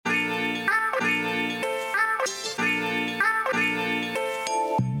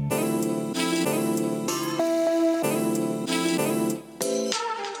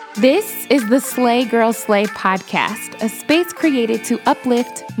This is the Slay Girl Slay podcast, a space created to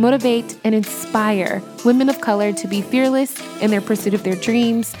uplift, motivate, and inspire women of color to be fearless in their pursuit of their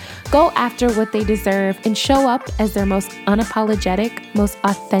dreams, go after what they deserve, and show up as their most unapologetic, most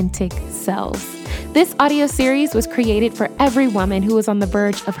authentic selves. This audio series was created for every woman who is on the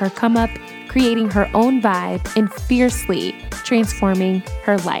verge of her come up, creating her own vibe, and fiercely transforming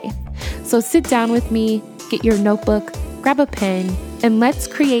her life. So sit down with me, get your notebook, grab a pen, and let's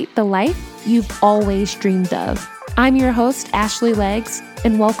create the life you've always dreamed of. I'm your host, Ashley Legs,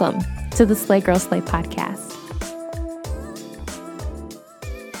 and welcome to the Slay Girl Slay podcast.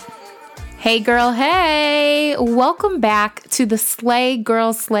 Hey girl, hey! Welcome back to the Slay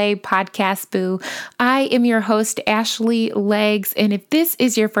Girl Slay podcast, boo. I am your host, Ashley Legs, and if this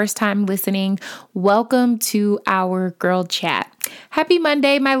is your first time listening, welcome to our girl chat. Happy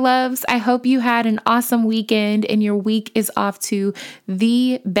Monday, my loves. I hope you had an awesome weekend and your week is off to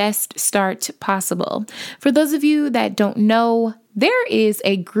the best start possible. For those of you that don't know, there is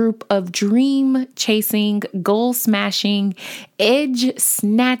a group of dream-chasing, goal-smashing,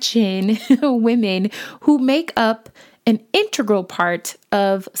 edge-snatching women who make up an integral part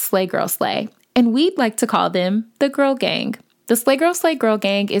of Slay Girl Slay, and we'd like to call them the Girl Gang. The Slay Girl Slay Girl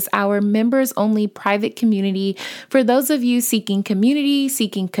Gang is our members-only private community for those of you seeking community,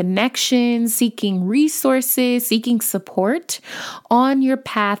 seeking connections, seeking resources, seeking support on your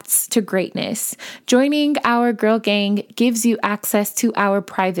paths to greatness. Joining our Girl Gang gives you access to our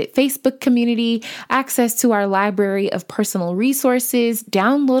private Facebook community, access to our library of personal resources,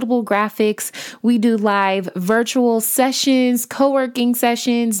 downloadable graphics. We do live virtual sessions, co-working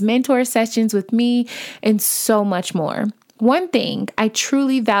sessions, mentor sessions with me, and so much more. One thing I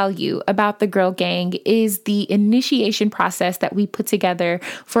truly value about the Girl Gang is the initiation process that we put together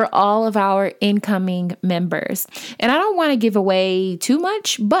for all of our incoming members. And I don't want to give away too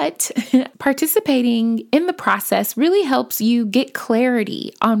much, but participating in the process really helps you get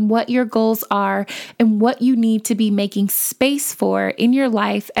clarity on what your goals are and what you need to be making space for in your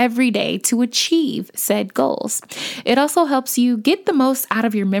life every day to achieve said goals. It also helps you get the most out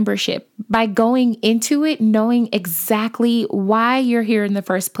of your membership by going into it knowing exactly why you're here in the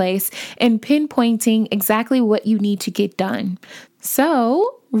first place and pinpointing exactly what you need to get done.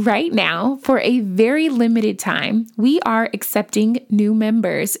 So right now, for a very limited time, we are accepting new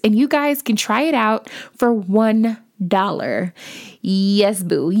members and you guys can try it out for $1. Yes,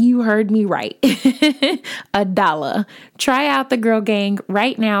 boo, you heard me right. $1. Try out the Girl Gang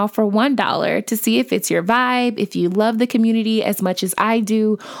right now for $1 to see if it's your vibe, if you love the community as much as I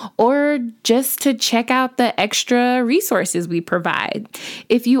do, or just to check out the extra resources we provide.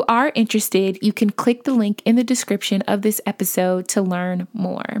 If you are interested, you can click the link in the description of this episode to learn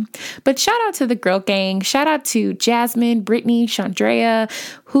more. But shout out to the Girl Gang. Shout out to Jasmine, Brittany, Chandrea,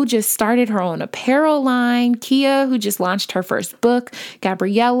 who just started her own apparel line, Kia, who just launched her first book,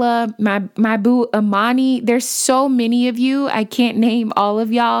 Gabriella, my boo Amani. There's so many of you. I can't name all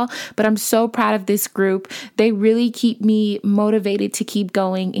of y'all, but I'm so proud of this group. They really keep me motivated to keep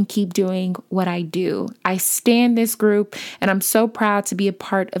going and keep doing what I do. I stand this group and I'm so proud to be a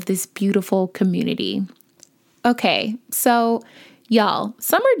part of this beautiful community. Okay, so y'all,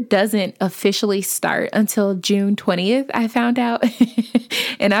 summer doesn't officially start until June 20th, I found out.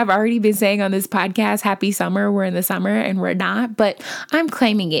 And I've already been saying on this podcast, happy summer, we're in the summer, and we're not, but I'm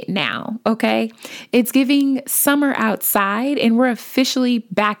claiming it now, okay? It's giving summer outside, and we're officially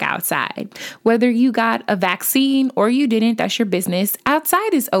back outside. Whether you got a vaccine or you didn't, that's your business.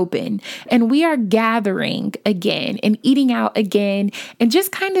 Outside is open, and we are gathering again and eating out again and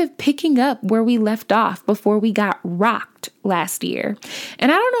just kind of picking up where we left off before we got rocked last year.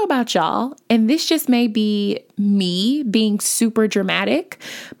 And I don't know about y'all, and this just may be me being super dramatic,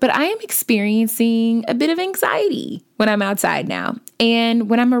 but I am experiencing a bit of anxiety when I'm outside now and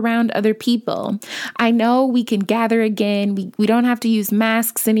when I'm around other people. I know we can gather again. We don't have to use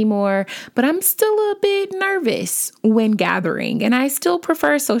masks anymore, but I'm still a bit nervous when gathering, and I still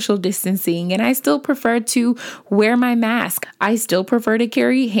prefer social distancing, and I still prefer to wear my mask. I still prefer to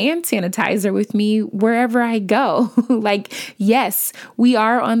carry hand sanitizer with me wherever I go. Like, yes, we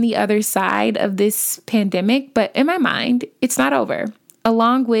are on the other side of this pandemic, but in my mind, it's not over.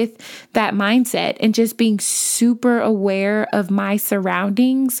 Along with that mindset and just being super aware of my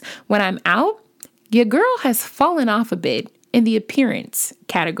surroundings when I'm out, your girl has fallen off a bit in the appearance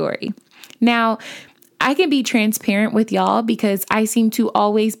category. Now, I can be transparent with y'all because I seem to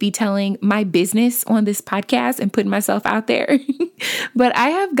always be telling my business on this podcast and putting myself out there. But I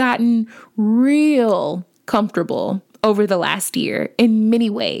have gotten real comfortable over the last year in many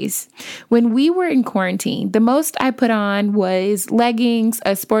ways. When we were in quarantine, the most I put on was leggings,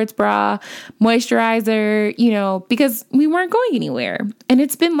 a sports bra, moisturizer, because we weren't going anywhere. And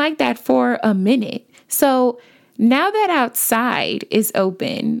it's been like that for a minute. So now that outside is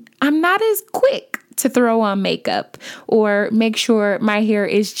open, I'm not as quick to throw on makeup or make sure my hair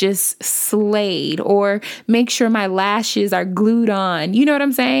is just slayed or make sure my lashes are glued on. You know what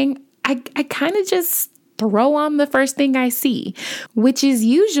I'm saying? I kind of just throw on the first thing I see, which is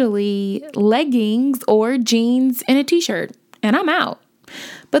usually leggings or jeans and a t-shirt, and I'm out.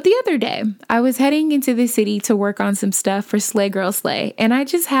 But the other day, I was heading into the city to work on some stuff for Slay Girl Slay, and I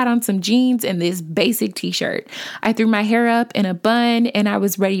just had on some jeans and this basic t-shirt. I threw my hair up in a bun, and I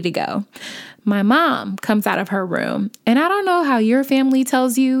was ready to go. My mom comes out of her room, and I don't know how your family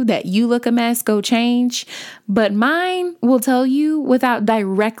tells you that you look a mess, go change, but mine will tell you without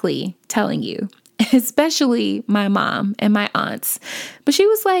directly telling you, especially my mom and my aunts. But she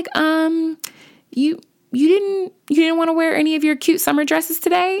was like, you didn't want to wear any of your cute summer dresses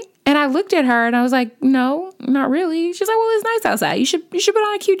today? And I looked at her and I was like, no, not really. She's like, well, it's nice outside. You should put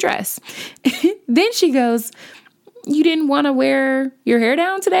on a cute dress. Then she goes, you didn't want to wear your hair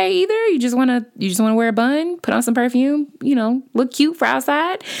down today either? You just want to wear a bun, put on some perfume, look cute for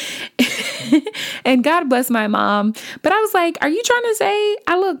outside. And God bless my mom. But I was like, are you trying to say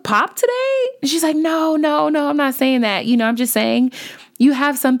I look pop today? And she's like, no, I'm not saying that. I'm just saying you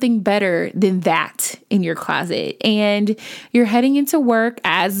have something better than that in your closet. And you're heading into work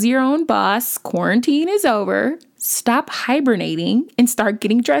as your own boss. Quarantine is over. Stop hibernating and start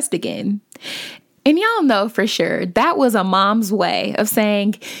getting dressed again. And y'all know for sure that was a mom's way of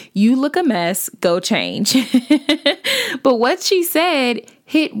saying, you look a mess, go change. But what she said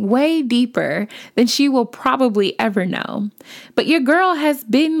hit way deeper than she will probably ever know. But your girl has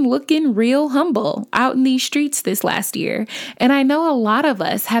been looking real humble out in these streets this last year. And I know a lot of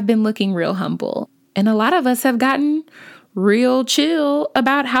us have been looking real humble. And a lot of us have gotten real chill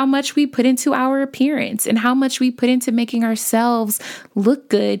about how much we put into our appearance and how much we put into making ourselves look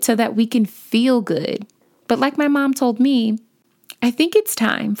good so that we can feel good. But like my mom told me, I think it's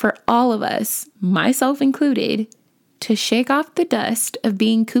time for all of us, myself included, to shake off the dust of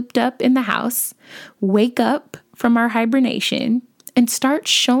being cooped up in the house, wake up from our hibernation, and start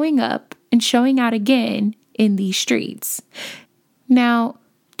showing up and showing out again in these streets. Now,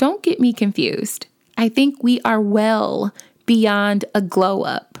 don't get me confused. I think we are well beyond a glow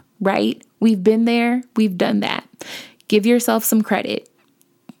up, right? We've been there. We've done that. Give yourself some credit.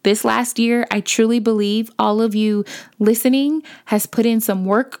 This last year, I truly believe all of you listening has put in some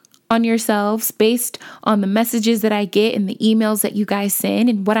work on yourselves based on the messages that I get and the emails that you guys send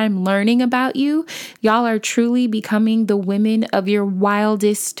and what I'm learning about you. Y'all are truly becoming the women of your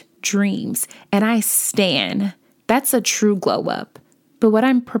wildest dreams. And I stan. That's a true glow up. But what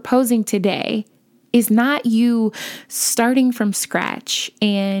I'm proposing today is not you starting from scratch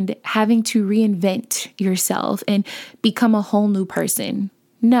and having to reinvent yourself and become a whole new person.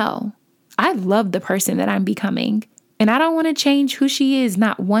 No, I love the person that I'm becoming, and I don't want to change who she is,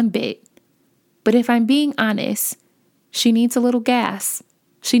 not one bit. But if I'm being honest, she needs a little gas.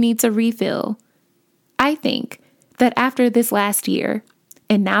 She needs a refill. I think that after this last year,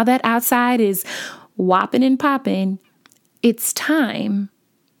 and now that outside is whopping and popping, it's time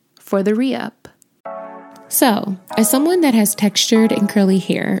for the re-up. So, as someone that has textured and curly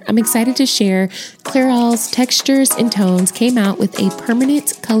hair, I'm excited to share Clairol's Textures and Tones came out with a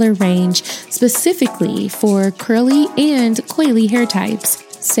permanent color range specifically for curly and coily hair types.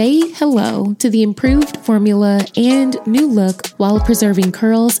 Say hello to the improved formula and new look while preserving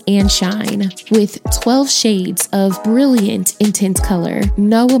curls and shine. With 12 shades of brilliant intense color,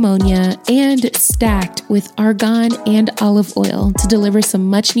 no ammonia, and stacked with argan and olive oil to deliver some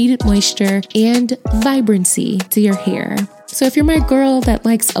much needed moisture and vibrancy to your hair. So if you're my girl that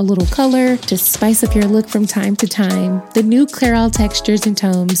likes a little color to spice up your look from time to time, the new Clairol Textures and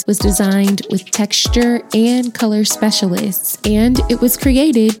Tones was designed with texture and color specialists, and it was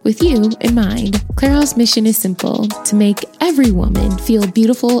created with you in mind. Clairol's mission is simple: to make every woman feel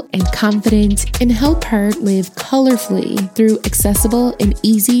beautiful and confident and help her live colorfully through accessible and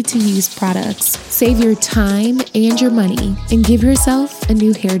easy to use products. Save your time and your money and give yourself a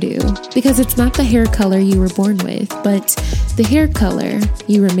new hairdo, because it's not the hair color you were born with, but the hair color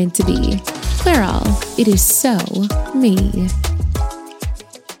you were meant to be. Clairol, it is so me.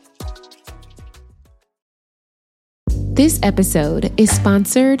 This episode is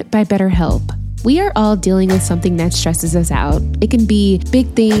sponsored by BetterHelp. We are all dealing with something that stresses us out. It can be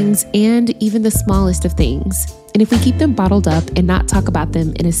big things and even the smallest of things. And if we keep them bottled up and not talk about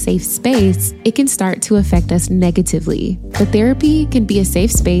them in a safe space, it can start to affect us negatively. But therapy can be a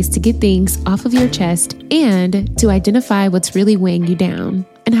safe space to get things off of your chest and to identify what's really weighing you down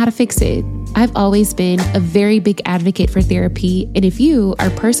and how to fix it. I've always been a very big advocate for therapy, and if you are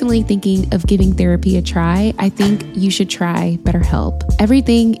personally thinking of giving therapy a try, I think you should try BetterHelp.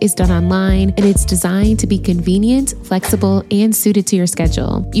 Everything is done online, and it's designed to be convenient, flexible, and suited to your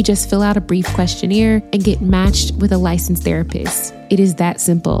schedule. You just fill out a brief questionnaire and get matched with a licensed therapist. It is that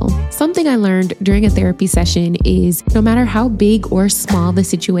simple. Something I learned during a therapy session is no matter how big or small the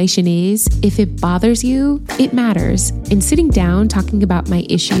situation is, if it bothers you, it matters. And sitting down talking about my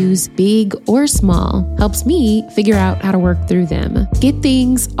issues, big or small, helps me figure out how to work through them. Get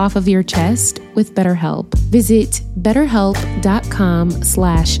things off of your chest with BetterHelp. Visit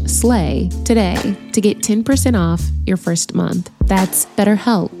betterhelp.com/slay today to get 10% off your first month. That's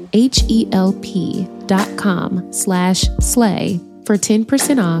BetterHelp, HELP.com/slay for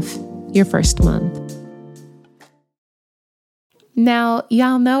 10% off your first month. Now,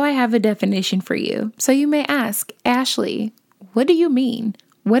 y'all know I have a definition for you. So you may ask, Ashley, what do you mean?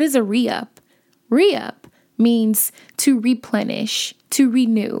 What is a re-up? Re-up means to replenish, to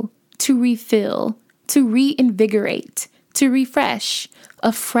renew, to refill, to reinvigorate, to refresh,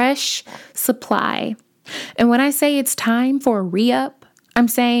 a fresh supply. And when I say it's time for a re-up, I'm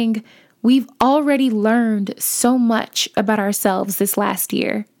saying we've already learned so much about ourselves this last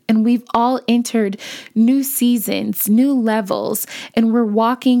year. And we've all entered new seasons, new levels, and we're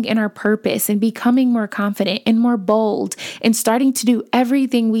walking in our purpose and becoming more confident and more bold and starting to do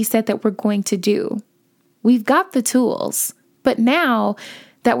everything we said that we're going to do. We've got the tools, but now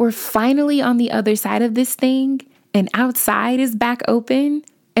that we're finally on the other side of this thing and outside is back open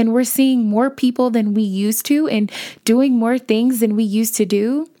and we're seeing more people than we used to and doing more things than we used to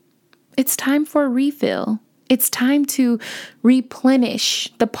do, it's time for a refill. It's time to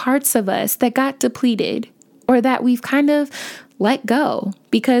replenish the parts of us that got depleted or that we've kind of let go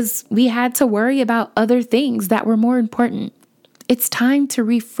because we had to worry about other things that were more important. It's time to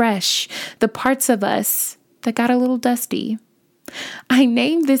refresh the parts of us that got a little dusty. I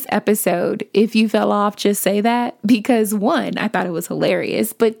named this episode, If You Fell Off, Just Say That, because one, I thought it was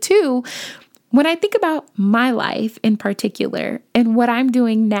hilarious, but two, when I think about my life in particular and what I'm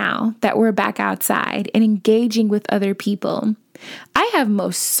doing now that we're back outside and engaging with other people, I have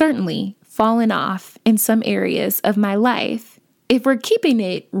most certainly fallen off in some areas of my life. If we're keeping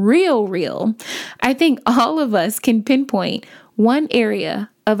it real, I think all of us can pinpoint one area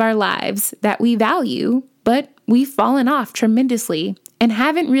of our lives that we value, but we've fallen off tremendously and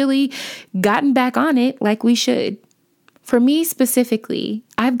haven't really gotten back on it like we should. For me specifically,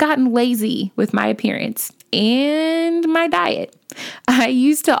 I've gotten lazy with my appearance and my diet. I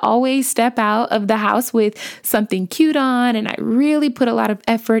used to always step out of the house with something cute on, and I really put a lot of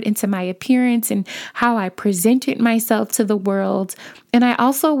effort into my appearance and how I presented myself to the world. And I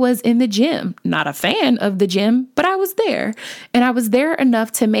also was in the gym, not a fan of the gym, but I was there. And I was there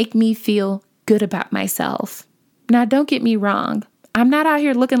enough to make me feel good about myself. Now, don't get me wrong. I'm not out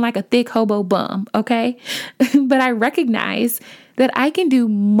here looking like a thick hobo bum, okay? But I recognize that I can do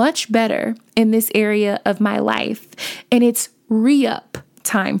much better in this area of my life. And it's re-up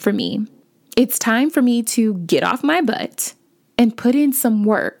time for me. It's time for me to get off my butt and put in some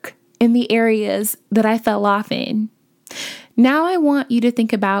work in the areas that I fell off in. Now I want you to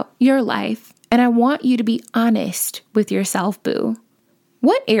think about your life, and I want you to be honest with yourself, boo.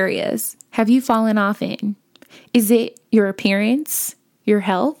 What areas have you fallen off in? Is it your appearance, your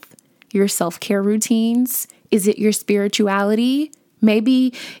health, your self-care routines? Is it your spirituality?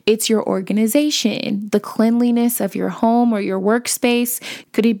 Maybe it's your organization, the cleanliness of your home or your workspace.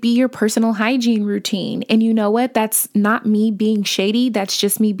 Could it be your personal hygiene routine? And you know what? That's not me being shady. That's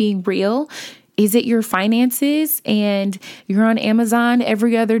just me being real. Is it your finances and you're on Amazon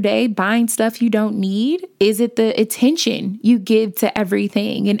every other day buying stuff you don't need? Is it the attention you give to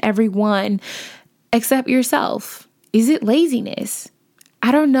everything and everyone except yourself? Is it laziness?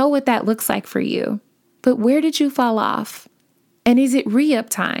 I don't know what that looks like for you, but where did you fall off? And is it re-up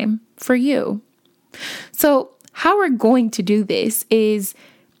time for you? So how we're going to do this is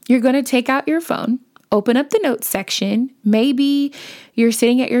you're going to take out your phone, open up the notes section. Maybe you're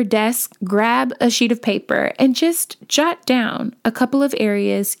sitting at your desk, grab a sheet of paper and just jot down a couple of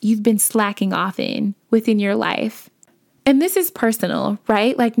areas you've been slacking off in within your life. And this is personal,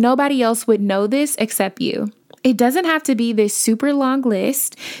 right? Like nobody else would know this except you. It doesn't have to be this super long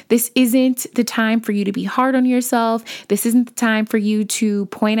list. This isn't the time for you to be hard on yourself. This isn't the time for you to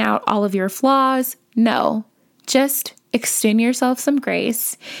point out all of your flaws. No, just extend yourself some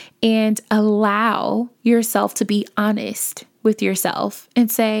grace and allow yourself to be honest with yourself and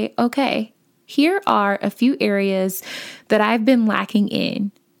say, okay, here are a few areas that I've been lacking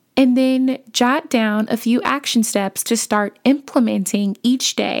in. And then jot down a few action steps to start implementing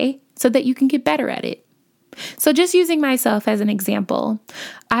each day so that you can get better at it. So just using myself as an example,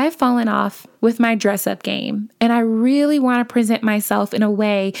 I've fallen off with my dress up game, and I really want to present myself in a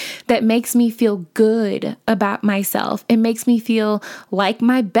way that makes me feel good about myself. It makes me feel like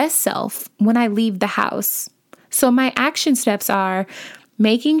my best self when I leave the house. So my action steps are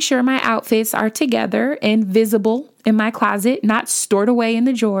making sure my outfits are together and visible in my closet, not stored away in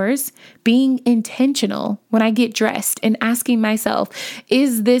the drawers, being intentional when I get dressed and asking myself,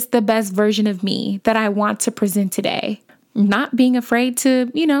 is this the best version of me that I want to present today? Not being afraid to,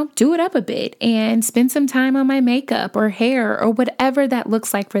 do it up a bit and spend some time on my makeup or hair or whatever that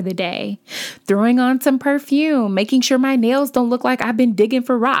looks like for the day. Throwing on some perfume, making sure my nails don't look like I've been digging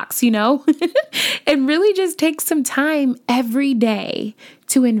for rocks, and really just take some time every day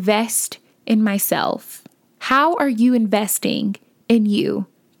to invest in myself. How are you investing in you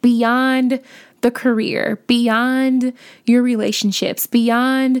beyond the career, beyond your relationships,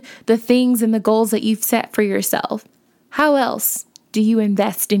 beyond the things and the goals that you've set for yourself? How else do you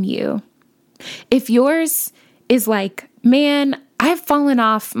invest in you? If yours is like, man, I've fallen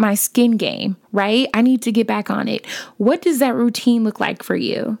off my skin game, right? I need to get back on it. What does that routine look like for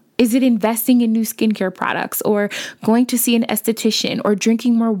you? Is it investing in new skincare products or going to see an esthetician or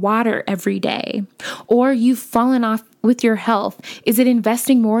drinking more water every day? Or you've fallen off with your health. Is it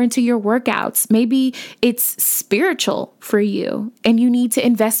investing more into your workouts? Maybe it's spiritual for you and you need to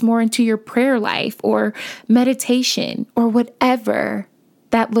invest more into your prayer life or meditation or whatever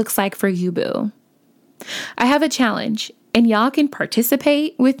that looks like for you, boo. I have a challenge. And y'all can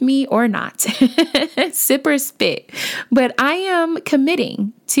participate with me or not, sip or spit. But I am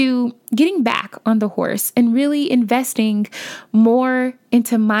committing to getting back on the horse and really investing more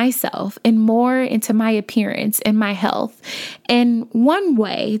into myself and more into my appearance and my health. And one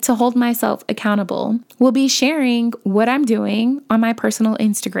way to hold myself accountable will be sharing what I'm doing on my personal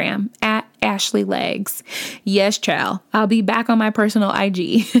Instagram at Ashley Legs. Yes, child, I'll be back on my personal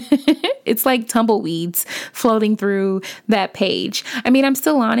IG. It's like tumbleweeds floating through that page. I mean, I'm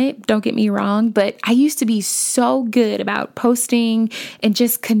still on it, don't get me wrong, but I used to be so good about posting and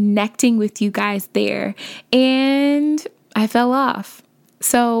just connecting with you guys there, and I fell off.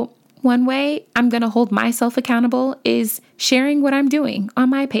 So one way I'm going to hold myself accountable is sharing what I'm doing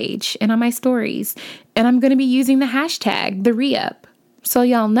on my page and on my stories, and I'm going to be using the hashtag, the re-up. So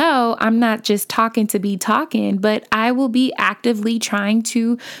y'all know I'm not just talking to be talking, but I will be actively trying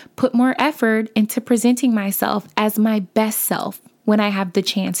to put more effort into presenting myself as my best self when I have the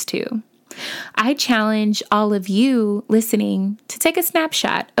chance to. I challenge all of you listening to take a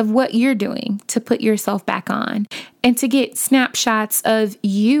snapshot of what you're doing to put yourself back on and to get snapshots of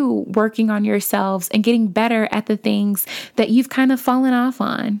you working on yourselves and getting better at the things that you've kind of fallen off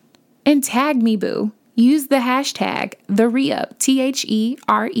on. And tag me, boo. Use the hashtag, the re-up,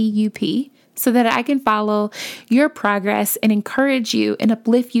 THEREUP, so that I can follow your progress and encourage you and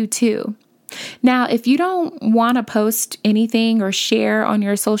uplift you too. Now, if you don't want to post anything or share on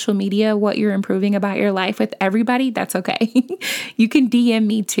your social media what you're improving about your life with everybody, that's okay. You can DM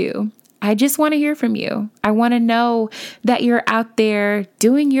me too. I just want to hear from you. I want to know that you're out there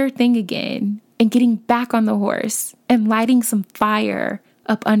doing your thing again and getting back on the horse and lighting some fire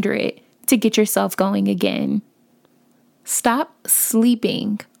up under it to get yourself going again. Stop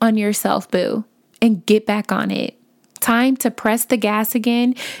sleeping on yourself, boo, and get back on it. Time to press the gas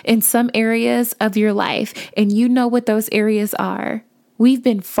again in some areas of your life, and you know what those areas are. We've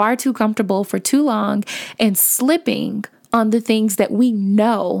been far too comfortable for too long and slipping on the things that we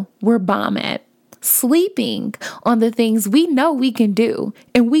know we're bomb at. Sleeping on the things we know we can do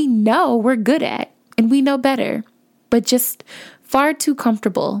and we know we're good at and we know better, but just far too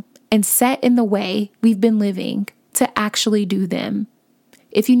comfortable and set in the way we've been living to actually do them.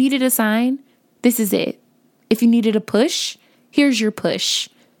 If you needed a sign, this is it. If you needed a push, here's your push.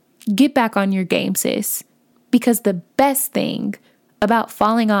 Get back on your game, sis. Because the best thing about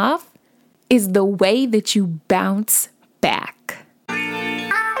falling off is the way that you bounce back.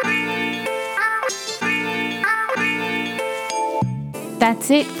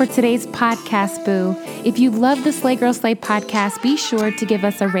 That's it for today's podcast, boo. If you love the Slay Girl Slay podcast, be sure to give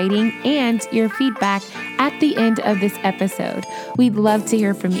us a rating and your feedback at the end of this episode. We'd love to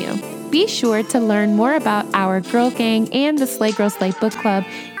hear from you. Be sure to learn more about our Girl Gang and the Slay Girl Slay Book Club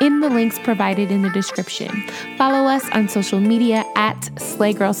in the links provided in the description. Follow us on social media at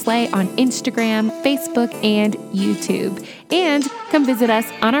Slay Girl Slay on Instagram, Facebook, and YouTube. And come visit us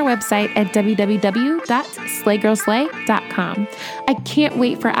on our website at www.slaygirlslay.com. I can't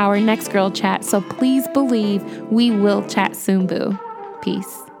wait for our next girl chat, so please believe we will chat soon, boo.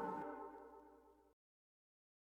 Peace.